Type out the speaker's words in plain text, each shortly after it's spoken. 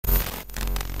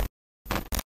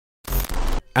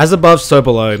As Above, So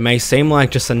Below may seem like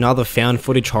just another found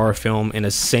footage horror film in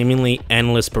a seemingly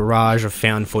endless barrage of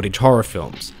found footage horror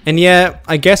films. And yeah,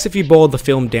 I guess if you boil the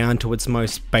film down to its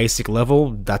most basic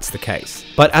level, that's the case.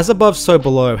 But As Above, So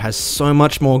Below has so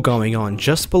much more going on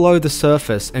just below the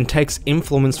surface and takes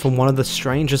influence from one of the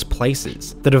strangest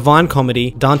places: the Divine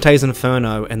Comedy, Dante's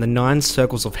Inferno, and the 9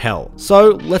 Circles of Hell.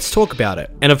 So let's talk about it.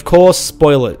 And of course,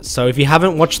 spoilers, so if you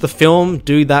haven't watched the film,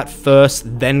 do that first,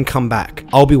 then come back.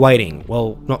 I'll be waiting.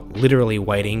 Well, not literally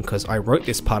waiting, because I wrote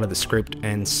this part of the script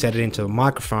and set it into a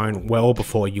microphone well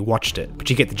before you watched it,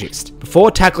 but you get the gist. Before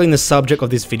tackling the subject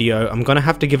of this video, I'm gonna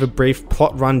have to give a brief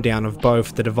plot rundown of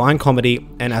both the Divine Comedy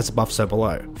and As Above, So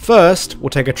Below. First,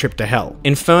 we'll take a trip to hell.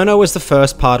 Inferno is the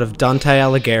first part of Dante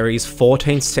Alighieri's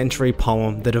 14th century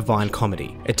poem, The Divine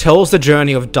Comedy. It tells the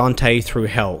journey of Dante through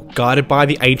hell, guided by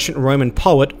the ancient Roman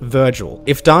poet Virgil.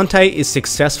 If Dante is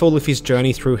successful with his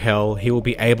journey through hell, he will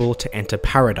be able to enter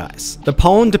paradise. The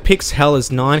poem depicts hell as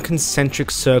 9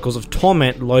 concentric circles of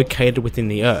torment located within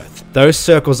the earth. Those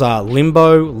circles are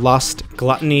limbo, lust,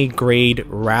 gluttony, greed,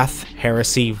 wrath,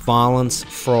 heresy, violence,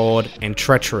 fraud, and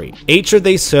treachery. Each of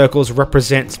these circles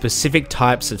represent specific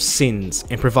types of sins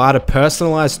and provide a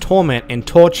personalized torment and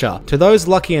torture to those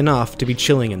lucky enough to be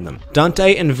chilling in them.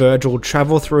 Dante and Virgil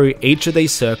travel through each of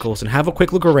these circles and have a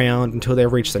quick look around until they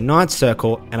reach the 9th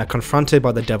circle and are confronted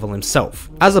by the devil himself.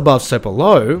 As Above, So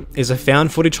Below is a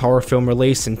found footage horror film released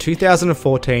in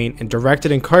 2014 and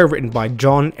directed and co-written by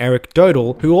John Eric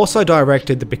Dodell, who also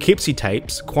directed the Poughkeepsie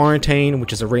tapes, Quarantine,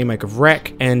 which is a remake of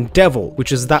Wreck, and Devil,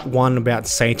 which is that one about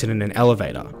Satan in an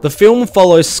elevator. The film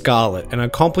follows Scarlet, an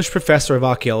accomplished professor of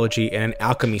archaeology and an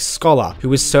alchemy scholar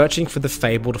who is searching for the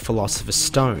fabled Philosopher's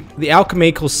Stone. The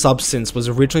alchemical substance was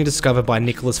originally discovered by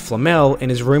Nicholas Flamel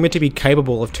and is rumored to be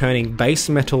capable of turning base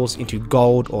metals into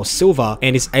gold or silver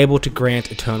and is able to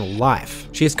grant eternal life.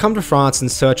 She has come to France in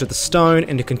search of the stone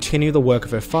and to continue the work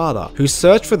of her father, who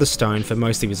searched for the stone for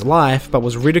most of his life but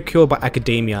was ridiculed by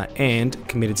academia and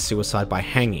committed suicide by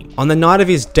hanging. On the night of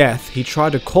his death, he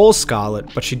tried to call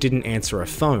Scarlet, but she didn't answer her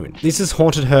phone. This has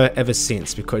haunted her ever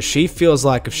since because she feels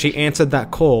like if she answered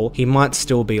that call, he might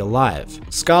still be alive.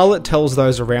 Scarlet tells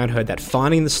those around her that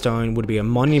finding the stone would be a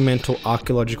monumental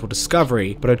archaeological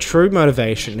discovery, but her true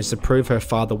motivation is to prove her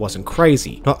father wasn't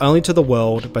crazy, not only to the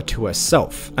world, but to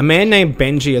herself. A man named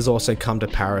Benji has also come to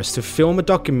Paris to film a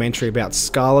documentary about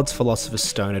Scarlet's Philosopher's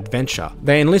Stone adventure.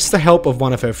 They enlist the help of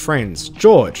one of her friends,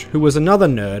 George, who was another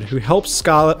nerd who helps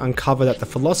Scarlet uncover that the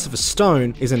Philosopher's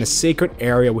Stone is in a secret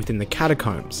area within the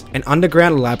catacombs, an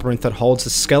underground labyrinth that holds the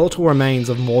skeletal remains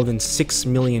of more than 6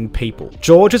 million people.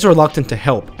 George is reluctant to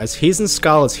help, as his and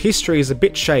Scarlet's history is a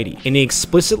bit shady, and he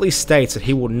explicitly states that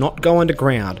he will not go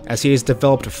underground as he has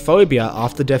developed a phobia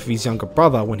after the death of his younger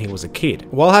brother when he was a kid.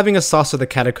 While having a suss of the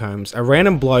catacombs, a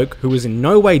random bloke who is in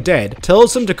no way dead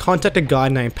tells them to contact a guy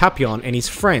named Papillon and his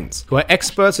friends, who are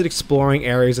experts at exploring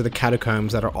areas of the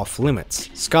catacombs that are off limits.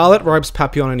 Scarlet ropes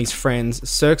Papillon and his friends,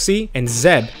 Circe and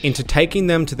Zeb, into taking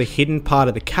them to the hidden part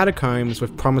of the catacombs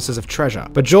with promises of treasure.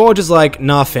 But George is like,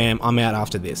 nah fam, I'm out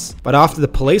after this. But after the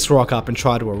police rock up and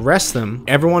try to arrest them,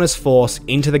 everyone is forced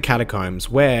into the catacombs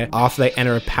where, after they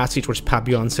enter a passage which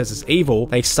Papillon says is evil,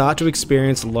 they start to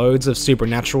experience loads of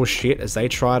supernatural shit as they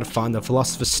try to find the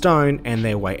Philosopher's Stone and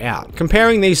their way out.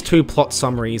 Comparing these two plot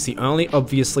summaries, the only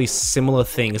obviously similar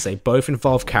thing is they both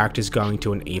involve characters going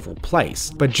to an evil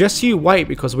place. But just you wait,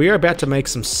 because we are about to make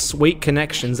some sweet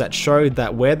connections that show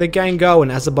that where the gang go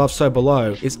in As Above, So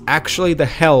Below is actually the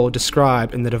hell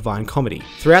described in the Divine Comedy.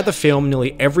 Throughout the film,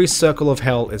 nearly every circle of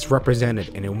hell is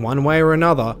represented, and in one way or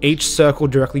another, each circle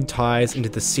directly ties into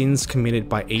the sins committed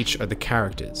by each of the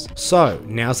characters. So,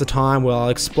 now's the time where I'll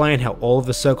explain how all of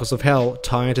the circles of hell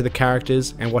tie into the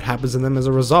characters and what happens in them as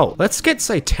a result. Let's get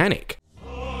satanic.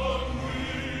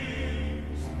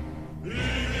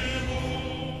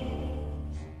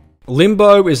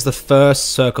 Limbo is the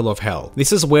first circle of hell.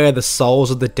 This is where the souls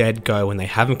of the dead go when they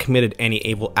haven't committed any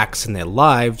evil acts in their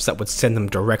lives that would send them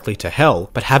directly to hell,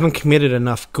 but haven't committed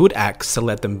enough good acts to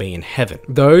let them be in heaven.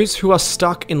 Those who are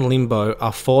stuck in limbo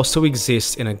are forced to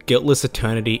exist in a guiltless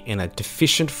eternity in a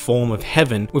deficient form of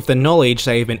heaven with the knowledge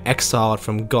they have been exiled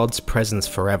from God's presence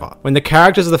forever. When the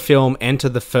characters of the film enter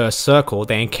the first circle,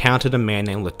 they encountered a man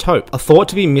named Latope, a thought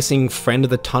to be missing friend of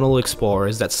the tunnel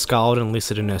explorers that Scarlet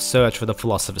enlisted in her search for the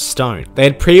Philosopher's Stone. They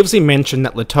had previously mentioned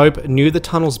that Latope knew the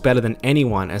tunnels better than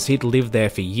anyone as he'd lived there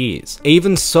for years.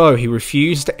 Even so, he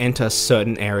refused to enter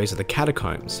certain areas of the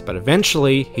catacombs, but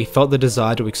eventually he felt the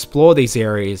desire to explore these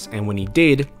areas, and when he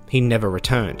did, he never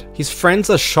returned. His friends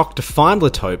are shocked to find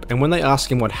Latope, and when they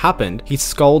ask him what happened, he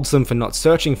scolds them for not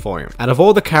searching for him. Out of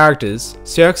all the characters,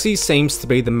 Xerxes seems to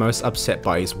be the most upset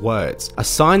by his words, a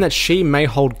sign that she may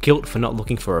hold guilt for not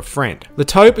looking for a friend.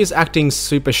 Latope is acting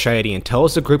super shady and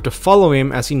tells the group to follow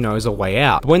him as he knows a way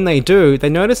out. But when they do, they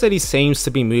notice that he seems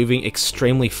to be moving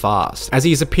extremely fast, as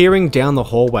he is appearing down the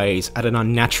hallways at an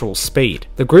unnatural speed.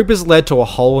 The group is led to a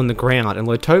hole in the ground, and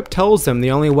Latope tells them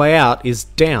the only way out is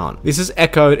down. This is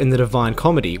echoed in the Divine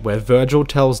Comedy, where Virgil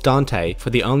tells Dante,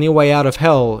 for the only way out of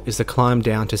hell is to climb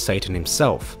down to Satan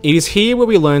himself. It is here where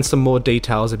we learn some more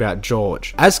details about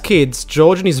George. As kids,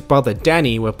 George and his brother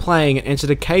Danny were playing and entered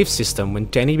a cave system when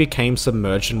Danny became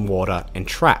submerged in water and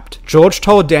trapped. George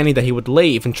told Danny that he would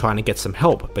leave and try to get some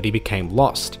help, but he became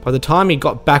lost. By the time he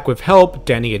got back with help,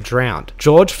 Danny had drowned.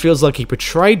 George feels like he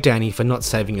betrayed Danny for not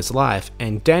saving his life,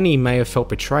 and Danny may have felt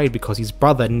betrayed because his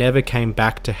brother never came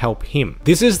back to help him.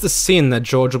 This is the sin that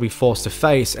George will be forced to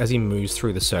face as he moves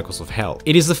through the circles of hell.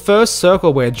 It is the first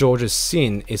circle where George's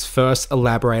sin is first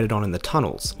elaborated on in the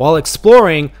tunnels. While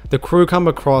exploring, the crew come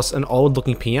across an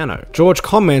old-looking piano. George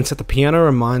comments that the piano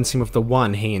reminds him of the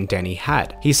one he and Danny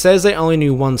had. He says they only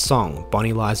knew one song,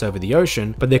 Bonnie Lies Over the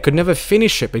Ocean, but they could never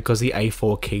finish it because the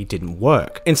A4 key didn't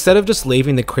work. Instead of just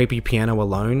leaving the creepy piano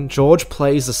alone, George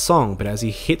plays the song, but as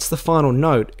he hits the final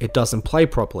note, it doesn't play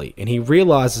properly, and he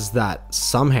realizes that,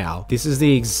 somehow, this is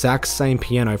the exact same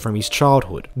piano from his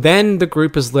childhood. Then, the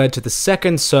group is led to the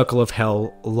second circle of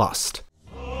hell, Lust.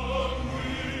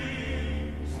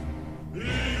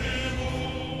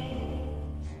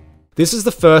 This is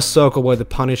the first circle where the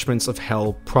punishments of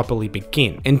hell properly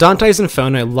begin. In Dante's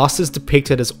Inferno, Lust is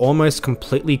depicted as almost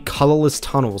completely colourless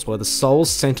tunnels where the souls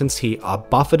sentenced here are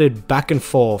buffeted back and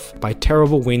forth by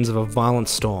terrible winds of a violent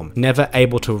storm, never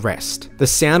able to rest. The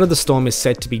sound of the storm is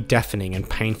said to be deafening and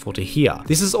painful to hear.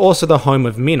 This is also the home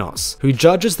of Minos, who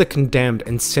judges the condemned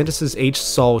and sentences each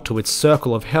soul to its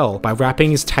circle of hell by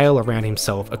wrapping his tail around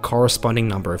himself a corresponding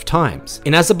number of times.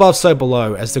 In As Above, So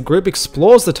Below, as the group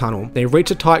explores the tunnel, they reach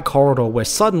a tight corridor where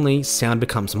suddenly sound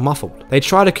becomes muffled. They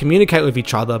try to communicate with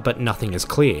each other, but nothing is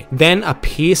clear. Then a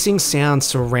piercing sound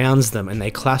surrounds them and they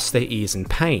clasp their ears in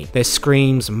pain, their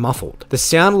screams muffled. The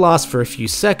sound lasts for a few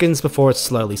seconds before it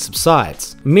slowly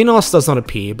subsides. Minos does not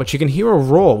appear, but you can hear a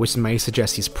roar which may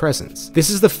suggest his presence. This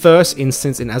is the first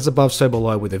instance in As Above, So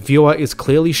Below where the viewer is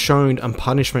clearly shown a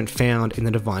punishment found in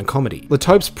the Divine Comedy.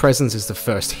 Latope's presence is the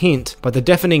first hint, but the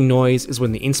deafening noise is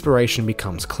when the inspiration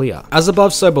becomes clear. As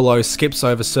Above, So Below skips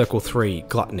over Circle 3,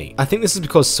 Gluttony. I think this is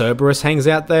because Cerberus hangs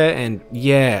out there, and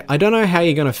yeah, I don't know how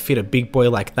you're gonna fit a big boy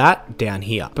like that down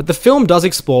here. But the film does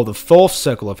explore the fourth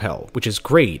circle of hell, which is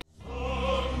greed.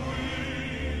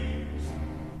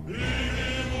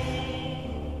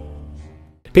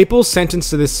 People sentenced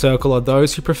to this circle are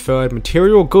those who preferred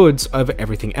material goods over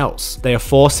everything else. They are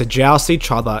forced to joust each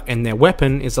other, and their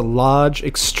weapon is a large,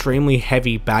 extremely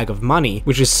heavy bag of money,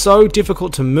 which is so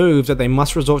difficult to move that they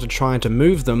must resort to trying to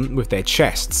move them with their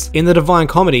chests. In the Divine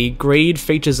Comedy, greed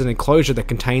features an enclosure that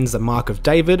contains the Mark of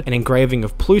David, an engraving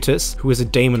of Plutus, who is a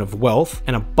demon of wealth,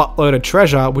 and a buttload of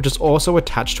treasure which is also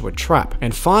attached to a trap.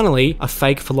 And finally, a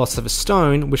fake Philosopher's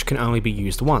Stone which can only be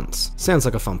used once. Sounds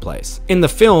like a fun place. In the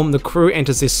film, the crew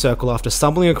enters this circle after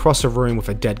stumbling across a room with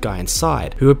a dead guy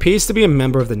inside, who appears to be a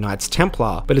member of the Knights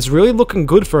Templar, but is really looking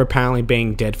good for apparently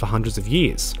being dead for hundreds of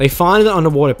years. They find an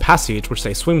underwater passage which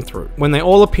they swim through. When they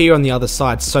all appear on the other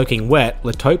side soaking wet,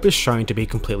 Latope is shown to be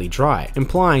completely dry,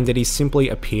 implying that he simply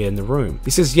appeared in the room.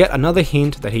 This is yet another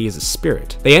hint that he is a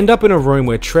spirit. They end up in a room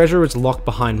where treasure is locked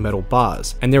behind metal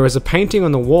bars, and there is a painting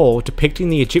on the wall depicting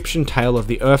the Egyptian tale of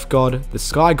the Earth God, the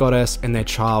Sky Goddess, and their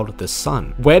child, the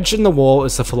Sun. Wedged in the wall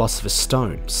is the Philosopher's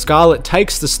Stone. Scarlet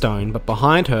takes the stone, but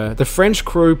behind her, the French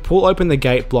crew pull open the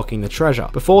gate blocking the treasure.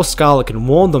 Before Scarlet can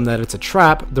warn them that it's a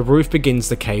trap, the roof begins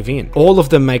to cave in. All of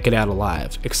them make it out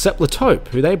alive, except Latope,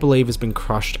 who they believe has been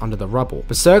crushed under the rubble.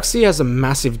 But Xerxes has a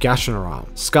massive gash on her arm.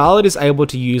 Scarlet is able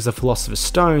to use the Philosopher's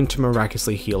Stone to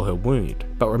miraculously heal her wound.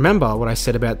 But remember what I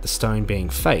said about the stone being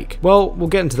fake? Well, we'll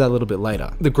get into that a little bit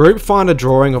later. The group find a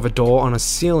drawing of a door on a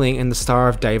ceiling and the Star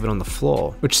of David on the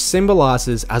floor, which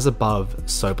symbolizes as above,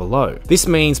 so below. This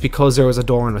means because there is a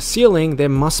door on a ceiling, there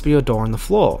must be a door on the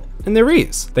floor. And there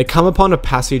is. They come upon a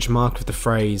passage marked with the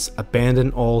phrase,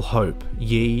 "Abandon all hope,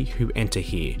 ye who enter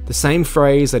here." The same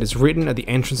phrase that is written at the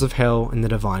entrance of hell in the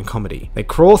Divine Comedy. They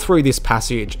crawl through this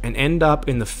passage and end up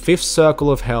in the fifth circle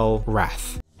of hell,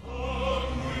 Wrath.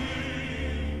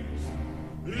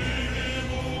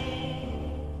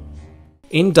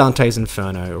 In Dante's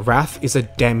Inferno, wrath is a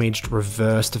damaged,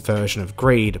 reversed version of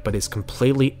greed, but is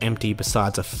completely empty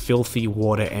besides a filthy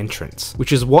water entrance,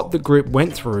 which is what the group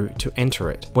went through to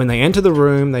enter it. When they enter the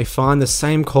room, they find the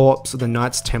same corpse of the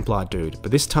Knights Templar dude,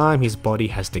 but this time his body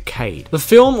has decayed. The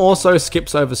film also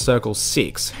skips over Circle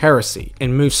 6, Heresy,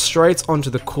 and moves straight onto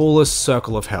the coolest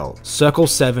circle of hell, Circle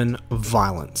 7,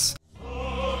 Violence.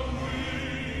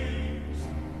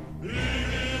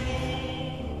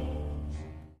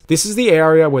 This is the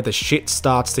area where the shit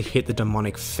starts to hit the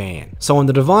demonic fan. So in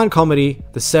the Divine Comedy,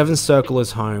 the Seventh Circle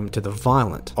is home to the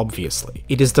violent, obviously.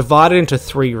 It is divided into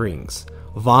 3 rings: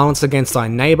 violence against thy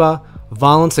neighbor,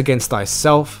 violence against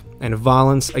thyself, and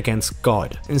violence against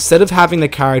God. Instead of having the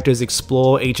characters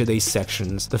explore each of these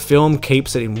sections, the film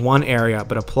keeps it in one area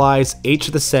but applies each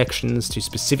of the sections to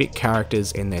specific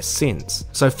characters and their sins.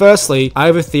 So firstly, I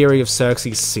have a theory of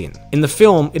Cersei's sin. In the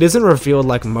film, it isn't revealed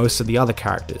like most of the other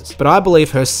characters, but I believe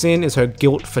her sin is her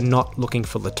guilt for not looking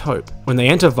for Latope. When they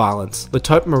enter Violence,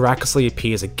 Latope miraculously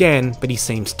appears again, but he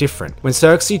seems different. When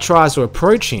Cersei tries to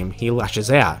approach him, he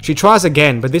lashes out. She tries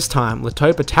again, but this time,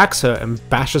 Latope attacks her and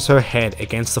bashes her head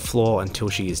against the floor until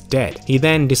she is dead. He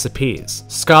then disappears.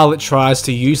 Scarlet tries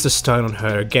to use the stone on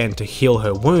her again to heal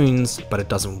her wounds, but it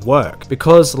doesn't work,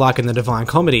 because like in the Divine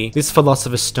Comedy, this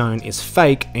Philosopher's Stone is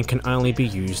fake and can only be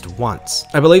used once.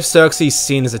 I believe Cersei's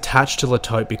sin is attached to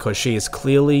Latope because she is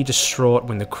clearly distraught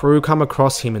when the crew come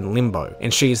across him in limbo,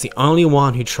 and she is the only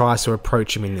one who tries to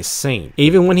approach him in this scene.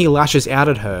 Even when he lashes out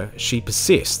at her, she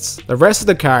persists. The rest of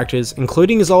the characters,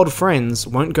 including his old friends,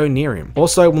 won't go near him.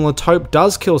 Also, when Latope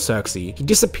does kill Cersei, he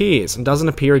disappears and doesn't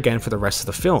appear again for the rest of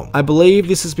the film. I believe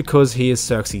this is because he is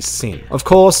Cersei's sin. Of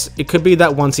course, it could be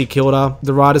that once he killed her,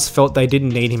 the writers felt they didn't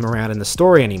need him around in the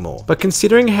story anymore. But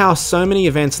considering how so many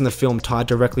events in the film tie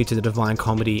directly to the Divine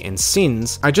Comedy and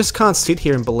sins, I just can't sit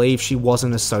here and believe she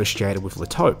wasn't associated with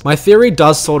Latope. My theory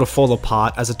does sort of fall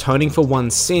apart, as atoning for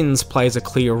one's sins plays a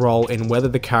clear role in whether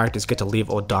the characters get to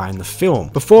live or die in the film.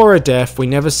 Before her death, we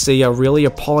never see her really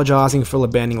apologizing for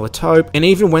abandoning Latope, and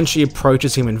even when she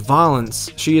approaches him in Violence,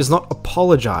 she is not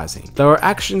apologizing. There are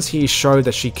actions here show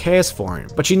that she cares for him,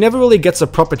 but she never really gets a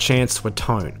proper chance to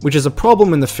atone, which is a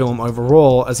problem in the film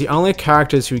overall, as the only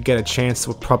characters who get a chance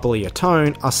to properly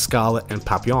atone are Scarlet and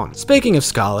Papillon. Speaking of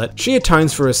Scarlet, she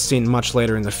atones for her sin much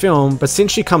later in the film, but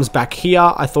since she comes back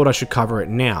here, I thought I should cover it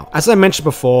now. As I mentioned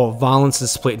before, Violence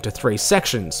is split into 3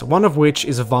 sections, one of which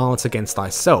is violence against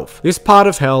thyself. This part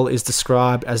of hell is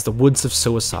described as the woods of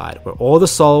suicide, where all the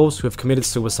souls who have committed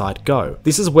suicide go.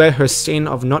 This is where her sin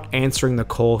of not answering the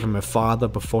call from her father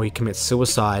before he commits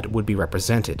suicide would be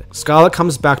represented. Scarlet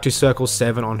comes back to Circle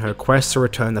 7 on her quest to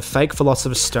return the fake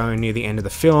Philosopher's Stone near the end of the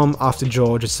film after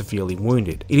George is severely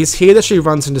wounded. It is here that she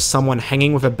runs into someone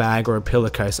hanging with a bag or a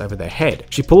pillowcase over their head.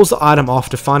 She pulls the item off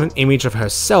to find an image of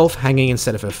herself hanging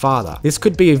instead of her father. This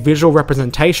could be a visual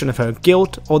representation of her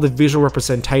guilt or the visual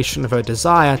representation of her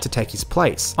desire to take his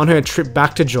place. On her trip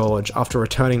back to George after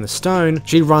returning the stone,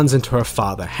 she runs into her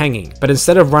father hanging, but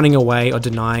instead of running away or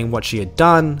denying what she had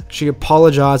done, she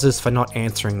apologizes for not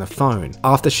answering the phone.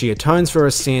 After she atones for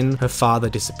her sin, her father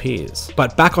disappears.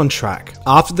 But back on track.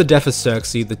 After the death of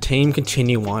Cersei, the team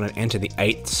continue on and enter the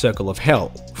 8th circle of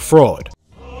hell, Fraud.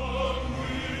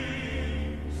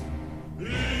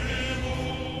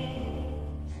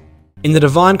 In the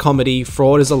Divine Comedy,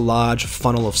 Fraud is a large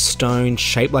funnel of stone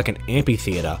shaped like an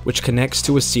amphitheater, which connects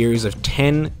to a series of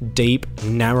 10 deep,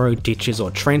 narrow ditches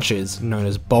or trenches known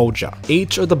as Bolger.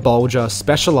 Each of the Bolger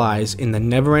specialize in the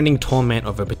never-ending torment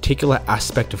of a particular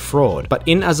aspect of Fraud, but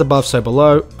in As Above So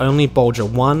Below, only Bolger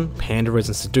 1, Panderers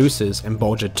and Seducers, and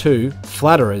Bolger 2,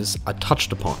 Flatterers, are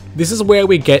touched upon. This is where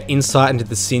we get insight into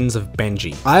the sins of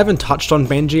Benji. I haven't touched on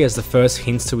Benji, as the first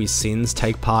hints to his sins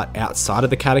take part outside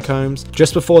of the catacombs,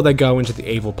 just before they go into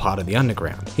the evil part of the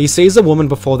underground. He sees a woman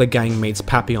before the gang meets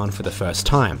Papillon for the first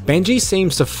time. Benji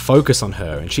seems to focus on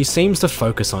her, and she seems to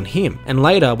focus on him. And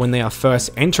later, when they are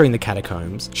first entering the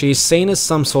catacombs, she is seen as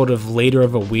some sort of leader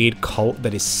of a weird cult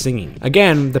that is singing.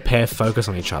 Again, the pair focus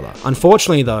on each other.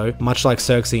 Unfortunately though, much like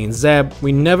Cersei and Zeb,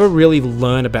 we never really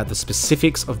learn about the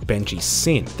specifics of Benji's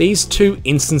sin. These 2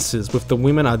 instances with the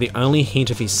women are the only hint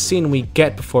of his sin we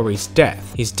get before his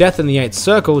death. His death in the 8th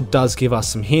circle does give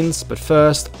us some hints, but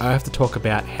first, I have have to talk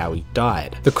about how he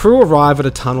died. The crew arrive at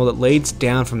a tunnel that leads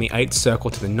down from the 8th circle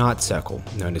to the 9th circle,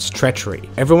 known as Treachery.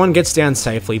 Everyone gets down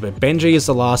safely, but Benji is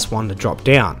the last one to drop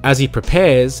down. As he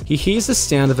prepares, he hears the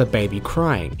sound of a baby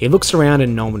crying. He looks around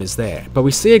and no one is there, but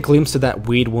we see a glimpse of that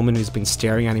weird woman who's been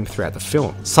staring at him throughout the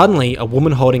film. Suddenly, a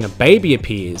woman holding a baby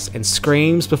appears and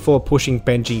screams before pushing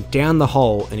Benji down the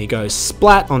hole, and he goes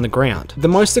splat on the ground. The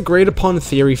most agreed upon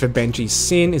theory for Benji's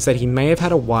sin is that he may have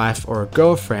had a wife or a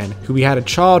girlfriend who he had a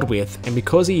child with, and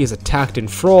because he is attacked in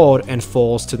fraud and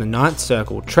falls to the 9th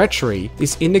circle, Treachery,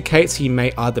 this indicates he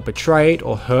may either betrayed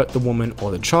or hurt the woman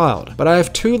or the child. But I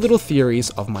have two little theories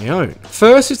of my own.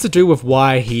 First is to do with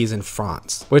why he is in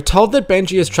France. We're told that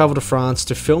Benji has travelled to France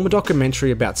to film a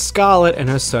documentary about Scarlet and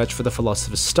her search for the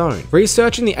Philosopher's Stone.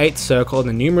 Researching the 8th circle and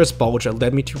the numerous Bolger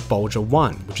led me to Bolger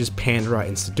 1, which is Panderer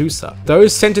and Seducer.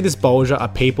 Those sent to this Bolger are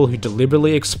people who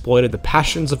deliberately exploited the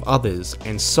passions of others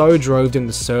and so drove them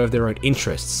to serve their own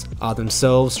interests, are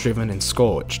themselves driven and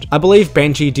scourged. I believe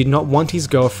Benji did not want his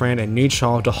girlfriend and new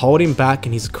child to hold him back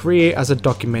in his career as a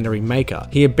documentary maker.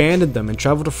 He abandoned them and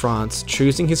travelled to France,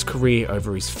 choosing his career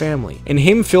over his family. And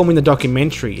him filming the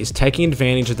documentary is taking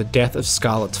advantage of the death of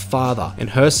Scarlet's father and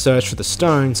her search for the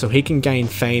stone so he can gain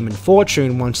fame and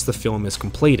fortune once the film is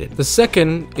completed. The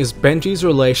second is Benji's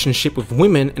relationship with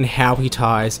women and how he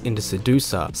ties into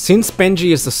Seducer. Since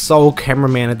Benji is the sole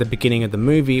cameraman at the beginning of the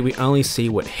movie, we only see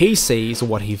what he sees or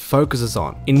what he focuses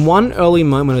on. In one early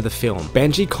moment of the film,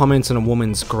 Benji comments on a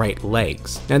woman's great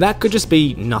legs. Now that could just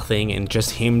be nothing and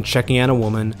just him checking out a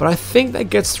woman, but I think that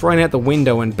gets thrown out the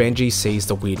window when Benji sees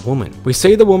the weird woman. We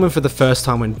see the woman for the first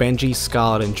time when Benji,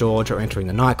 Scarlet and George are entering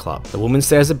the nightclub. The woman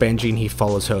stares at Benji and he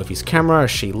follows her with his camera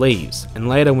as she leaves, and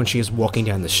later when she is walking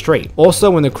down the street. Also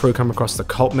when the crew come across the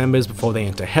cult members before they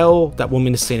enter hell, that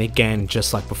woman is seen again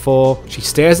just like before. She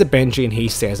stares at Benji and he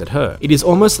stares at her. It is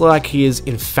almost like he is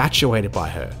infatuated by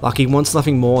her, like he wants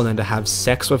nothing more than to have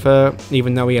sex with her,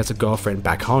 even though he has a girlfriend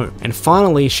back home. And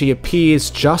finally, she appears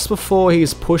just before he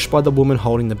is pushed by the woman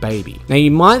holding the baby. Now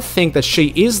you might think that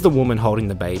she is the woman holding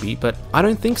the baby, but I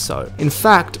don't think so. In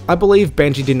fact, I believe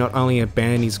Benji did not only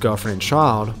abandon his girlfriend and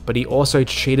child, but he also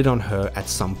cheated on her at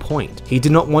some point. He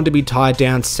did not want to be tied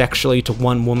down sexually to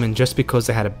one woman just because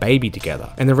they had a baby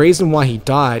together. And the reason why he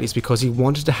died is because he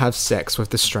wanted to have sex with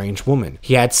the strange woman.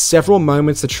 He had several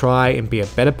moments to try and be a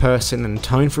better person and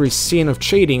atone for his sin of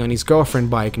cheating on his girlfriend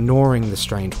by ignoring the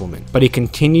strange woman. But he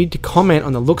continued to comment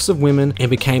on the looks of women and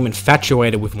became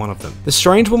infatuated with one of them. The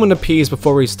strange woman appears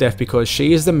before his death because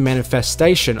she is the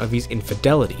manifestation of his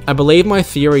infidelity. I believe my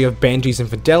theory of Benji's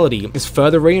infidelity is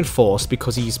further reinforced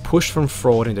because he is pushed from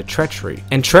fraud into treachery.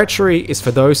 And treachery is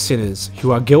for those sinners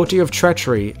who are guilty of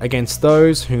treachery against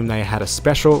those whom they had a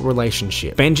special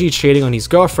relationship. Benji cheating on his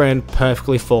girlfriend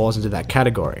perfectly falls into that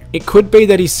category. It could be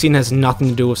that his sin has nothing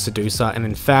to do with Seducer, and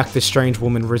in fact this strange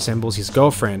woman resembles his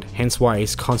girlfriend, hence why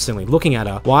he's constantly looking at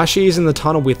her, why she is in the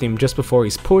tunnel with him just before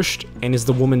he's pushed, and is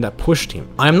the woman that pushed him.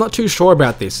 I am not too sure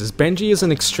about this, as Benji is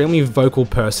an extremely vocal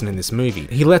person in this movie.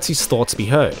 He lets his thoughts be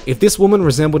heard. If this woman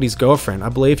resembled his girlfriend, I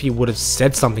believe he would have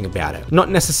said something about it. Not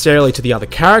necessarily to the other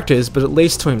characters, but at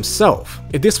least to himself.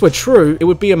 If this were true, it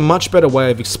would be a much better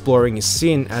way of exploring his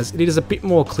sin, as it is a bit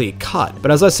more clear cut.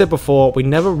 But as I said before, we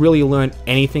never really learned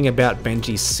anything about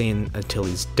Benji's sin until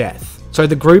his death. So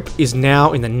the group is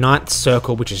now in the 9th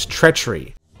circle, which is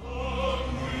treachery.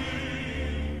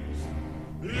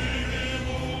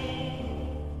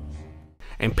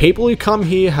 And people who come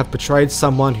here have betrayed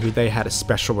someone who they had a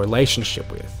special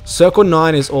relationship with. Circle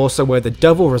 9 is also where the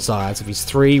devil resides of his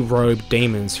 3 robed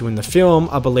demons, who in the film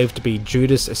are believed to be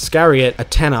Judas Iscariot,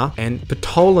 Atenna, and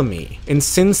Ptolemy. And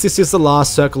since this is the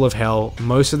last circle of hell,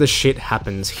 most of the shit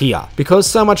happens here. Because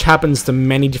so much happens to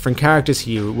many different characters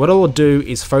here, what I will do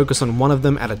is focus on one of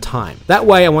them at a time. That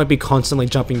way I won't be constantly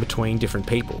jumping between different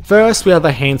people. First, we have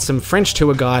the handsome French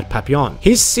tour guide Papillon.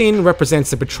 His sin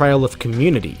represents the betrayal of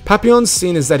community. Papillon's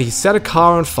sin is that he set a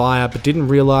car on fire but didn't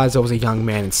realize there was a young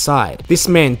man inside. This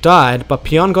man died, but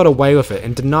Pion got away with it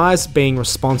and denies being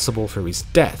responsible for his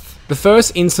death. The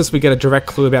first instance we get a direct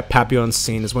clue about Papillon's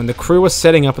sin is when the crew are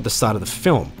setting up at the start of the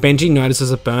film. Benji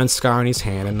notices a burn scar on his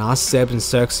hand and asks Zeb and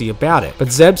Circe about it,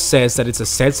 but Zeb says that it's a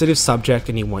sensitive subject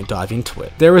and he won't dive into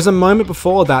it. There is a moment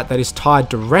before that is tied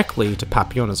directly to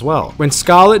Papillon as well. When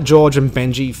Scarlet, George and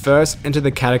Benji first enter the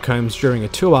catacombs during a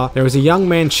tour, there is a young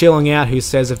man chilling out who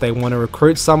says if they want to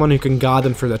recruit someone who can guard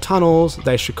them through the tunnels,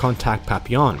 they should contact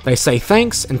Papillon. They say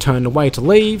thanks and turn away to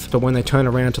leave, but when they turn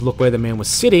around to look where the man was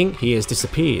sitting, he has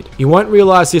disappeared. You won't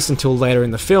realise this until later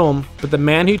in the film, but the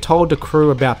man who told the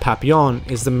crew about Papillon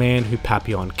is the man who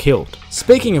Papillon killed.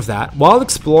 Speaking of that, while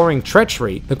exploring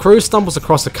treachery, the crew stumbles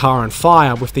across a car on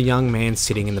fire with the young man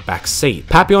sitting in the back seat.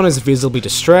 Papillon is visibly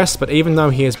distressed, but even though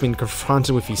he has been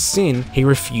confronted with his sin, he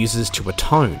refuses to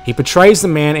atone. He betrays the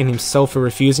man and himself for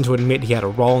refusing to admit he had a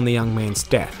role in the young man's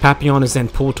death. Papillon is then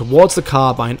pulled towards the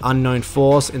car by an unknown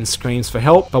force and screams for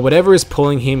help, but whatever is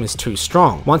pulling him is too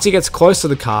strong. Once he gets close to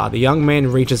the car, the young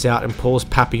man reaches out and pulls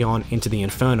Papillon into the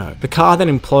inferno. The car then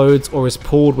implodes or is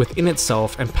pulled within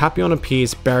itself, and Papillon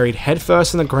appears buried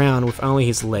headfirst in the ground with only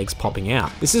his legs popping out.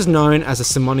 This is known as a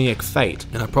simoniac fate,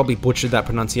 and I probably butchered that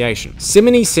pronunciation.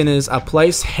 Simony sinners are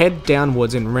placed head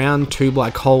downwards in round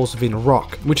tube-like holes within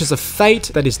rock, which is a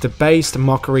fate that is debased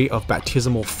mockery of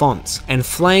baptismal fonts, and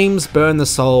flames burn the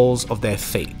soles of their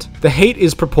feet. The heat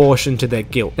is proportioned to their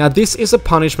guilt. Now this is a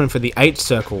punishment for the 8th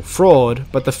circle, fraud,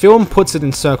 but the film puts it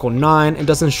in circle 9 and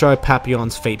doesn't show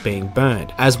Papillon's feet being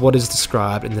burned, as what is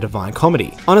described in the Divine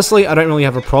Comedy. Honestly, I don't really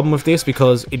have a problem with this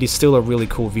because it is still a really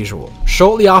cool visual.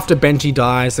 Shortly after Benji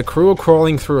dies, the crew are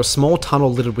crawling through a small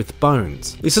tunnel littered with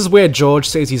bones. This is where George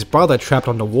sees his brother trapped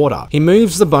underwater. He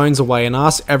moves the bones away and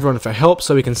asks everyone for help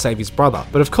so he can save his brother.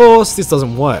 But of course, this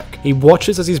doesn't work. He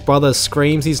watches as his brother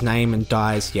screams his name and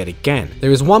dies yet again.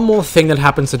 There is one more thing that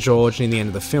happens to George near the end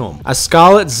of the film. As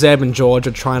Scarlet, Zeb, and George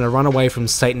are trying to run away from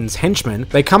Satan's henchmen,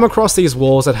 they come across these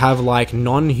walls that have like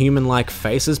non-human-like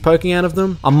faces poking out of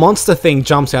them. A monster thing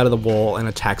jumps out of the wall and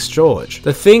attacks George.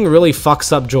 The thing really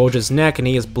fucks up George's neck and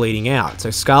he is bleeding out, so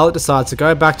Scarlet decides to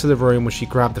go back to the room where she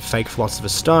grabbed the fake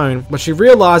Philosopher's Stone, but she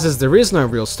realizes there is no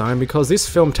real stone because this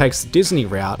film takes the Disney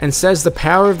route and says the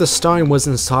power of the stone was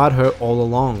inside her all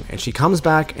along, and she comes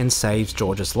back and saves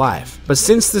George's life. But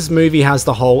since this movie has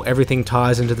the whole everything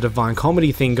ties into the Divine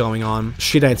Comedy thing going on,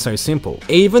 shit ain't so simple.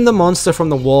 Even the monster from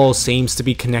the wall seems to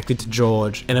be connected to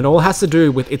George, and it all has to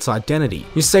do with its identity.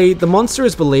 You see, the monster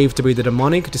is believed to be the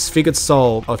demonic, disfigured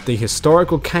soul of the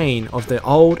historical Cain of the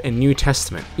Old and New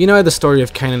Testament. You know the story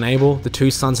of Cain and Abel, the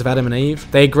two sons of Adam and Eve?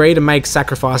 They agree to make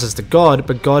sacrifices to God,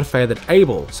 but God favored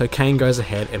Abel, so Cain goes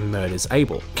ahead and murders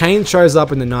Abel. Cain shows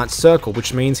up in the Ninth Circle,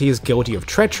 which means he is guilty of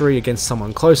treachery against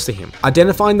someone close to him.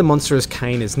 Identifying the monster as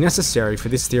Cain is necessary for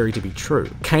this theory to be true.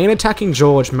 Cain attacking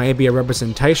George may be a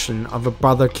representation of a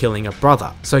brother killing a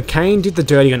brother. So Cain did the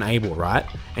dirty on Abel, right?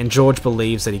 And George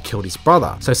believes that he killed his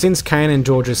brother. So since Cain and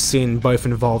George's sin both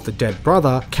involve the dead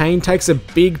brother, Cain takes a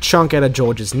big chunk out of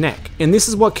George's neck. And this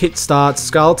is what kickstarts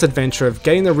Scarlet's adventure of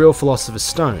getting the real Philosopher's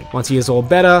Stone. Once he is all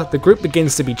better, the group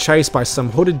begins to be chased by some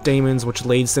hooded demons which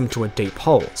leads them to a deep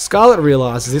hole. Scarlet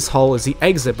realizes this hole is the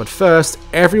exit, but first,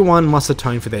 everyone must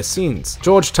atone for their sins.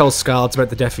 George tells Scarlet about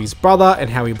the death of his brother and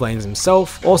how he blames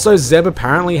himself. Also, Zeb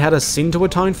apparently had a sin to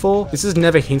atone for. This is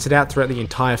never hinted at throughout the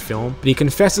entire film, but he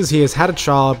confesses he has had a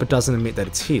child but doesn't admit that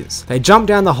it's his. They jump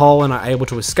down the hole and are able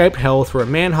to escape hell through a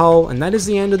manhole, and that is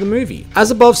the end of the movie.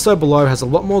 As Above, So Below has a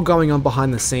lot more going on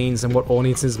behind the scenes than what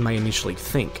audiences may initially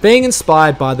think. Being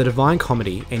inspired by the Divine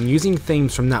Comedy and using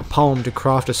themes from that poem to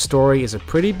craft a story is a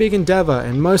pretty big endeavor,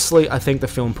 and mostly I think the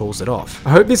film pulls it off.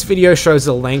 I hope this video shows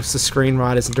the lengths the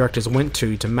screenwriters and directors went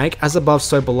to make As Above,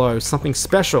 So Below something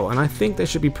special, and I think they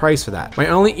should be praised for that. My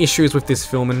only issues with this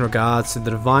film in regards to the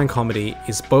Divine Comedy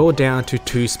is boiled down to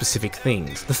two specific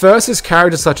things. The first is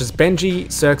characters such as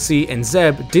Benji, Circe, and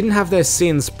Zeb didn't have their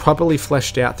sins properly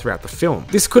fleshed out throughout the film.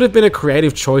 This could have been a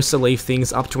creative choice to leave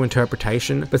things up to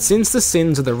interpretation, but since the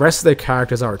sins of the rest of their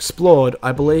characters are explored,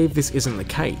 I believe this isn't the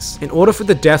case. In order for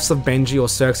the deaths of Benji or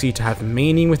Circe to have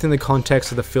meaning within the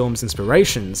context of the film's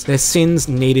inspirations, their sins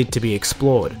needed to be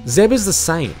explored. Zeb is the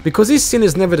same. Because his sin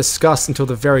is never discussed until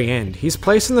the very end, his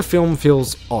place in the film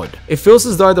feels odd. It feels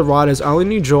as though the writers only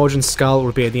knew George and Scarlet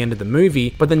would be at the end of the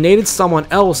movie, but they needed someone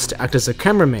else to act as a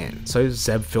cameraman, so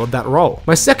Zeb filled that role.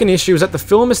 My second issue is that the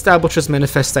film establishes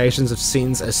manifestations of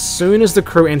sins as soon as the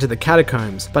crew enter the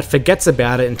catacombs, but forgets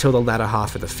about it until the latter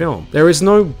half of the film. There is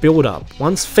no build-up.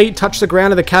 Once feet touch the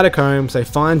ground of the catacombs, they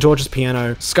find George's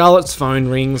piano, Scarlet's phone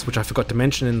rings, which I forgot to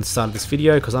mention in the start of this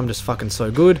video because I'm just fucking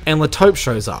so good, and Latope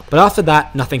shows up. But after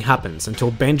that, nothing happens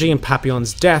until Benji and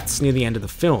Papillon's deaths near the end of the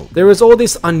film. There is all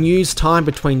this unused time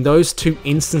between those two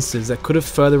instances that could have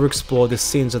further explored the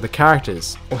sins of the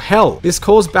characters. Or hell, this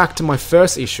calls back to my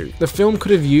first issue. The film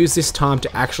could have used this time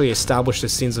to actually establish the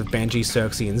sins of Benji,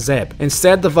 Circe, and Zeb.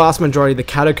 Instead, the vast majority of the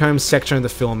catacombs section of the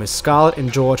film is Scarlet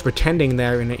and George pretending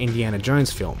they're in an Indiana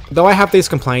Jones film. Though I have these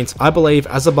complaints, I believe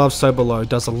As Above, So Below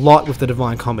does a lot with the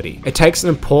Divine Comedy. It takes an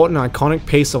important iconic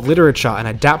piece of literature and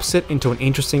adapts it into an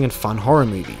interesting and fun horror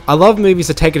movie. I love movies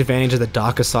that take advantage advantage of the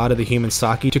darker side of the human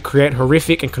psyche to create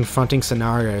horrific and confronting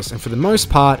scenarios, and for the most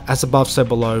part, As Above So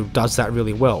Below does that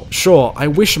really well. Sure, I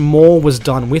wish more was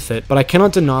done with it, but I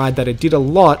cannot deny that it did a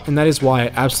lot, and that is why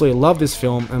I absolutely love this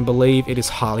film and believe it is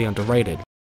highly underrated.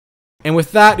 And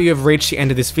with that, you have reached the end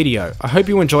of this video. I hope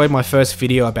you enjoyed my first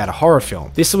video about a horror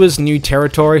film. This was new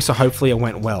territory, so hopefully it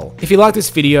went well. If you like this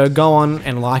video, go on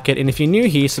and like it, and if you're new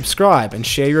here, subscribe and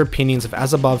share your opinions of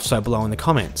As Above So Below in the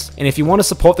comments. And if you want to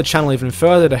support the channel even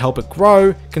further to help it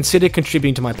grow, consider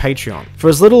contributing to my Patreon. For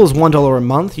as little as $1 a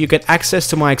month, you get access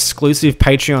to my exclusive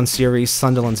Patreon series,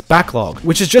 Sunderland's Backlog,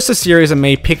 which is just a series of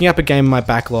me picking up a game in my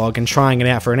backlog and trying it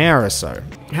out for an hour or so.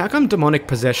 How come demonic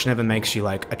possession ever makes you,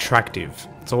 like, attractive?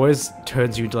 It always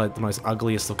turns you into like the most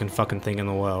ugliest looking fucking thing in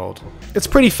the world. It's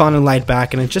pretty fun and laid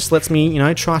back, and it just lets me, you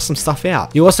know, try some stuff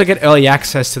out. You also get early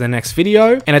access to the next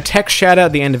video, and a tech shout out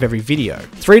at the end of every video.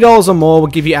 $3 or more will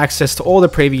give you access to all the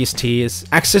previous tiers,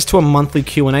 access to a monthly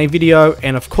Q&A video,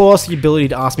 and of course the ability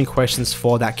to ask me questions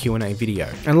for that Q&A video.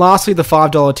 And lastly, the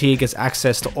 $5 tier gets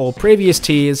access to all previous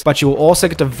tiers, but you will also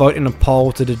get to vote in a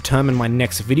poll to determine my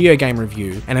next video game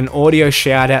review, and an audio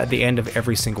shout out at the end of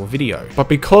every single video. But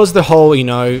because the whole, you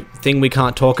know, thing we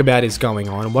can't talk about is going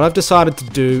on, what I've decided to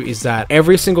do is that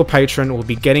every single patron will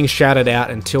be getting shouted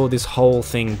out until this whole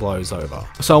thing blows over.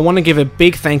 So I want to give a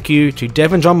big thank you to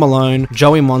Devin John Malone,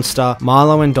 Joey Monster,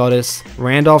 Marlo and Dottis,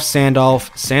 Randolph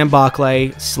Sandolph, Sam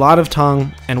Barclay, Sleight of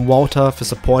Tongue, and Walter for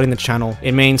supporting the channel.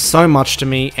 It means so much to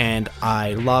me, and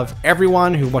I love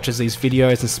everyone who watches these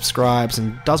videos and subscribes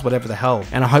and does whatever the hell.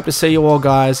 And I hope to see you all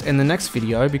guys in the next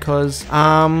video, because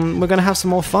we're gonna have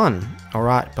some more fun.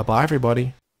 Alright, bye bye everybody.